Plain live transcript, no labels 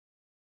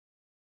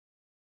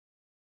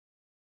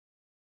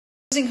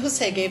Using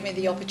Husse gave me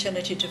the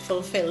opportunity to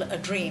fulfill a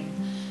dream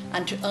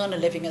and to earn a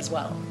living as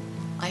well.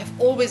 I have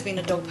always been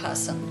a dog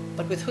person,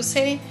 but with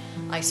Husse,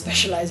 I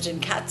specialized in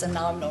cats and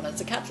now I'm known as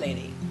the cat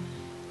lady.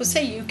 Husse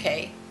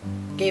UK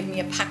gave me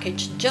a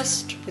package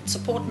just with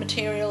support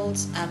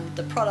materials and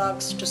the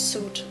products to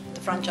suit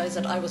the franchise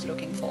that I was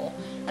looking for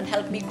and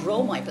helped me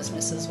grow my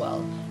business as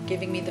well,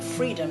 giving me the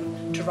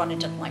freedom to run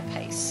it at my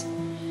pace.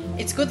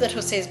 It's good that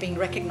Husse is being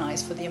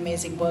recognized for the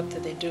amazing work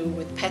that they do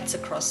with pets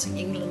across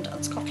England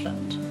and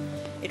Scotland.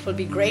 It will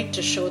be great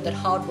to show that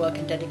hard work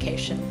and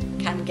dedication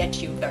can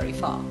get you very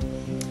far.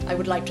 I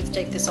would like to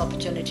take this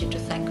opportunity to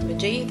thank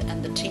Majid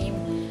and the team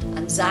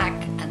and Zach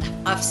and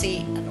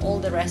Afsi and all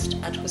the rest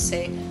at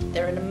Husse.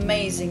 They're an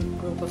amazing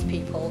group of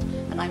people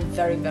and I'm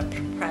very,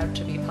 very proud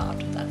to be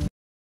part of that.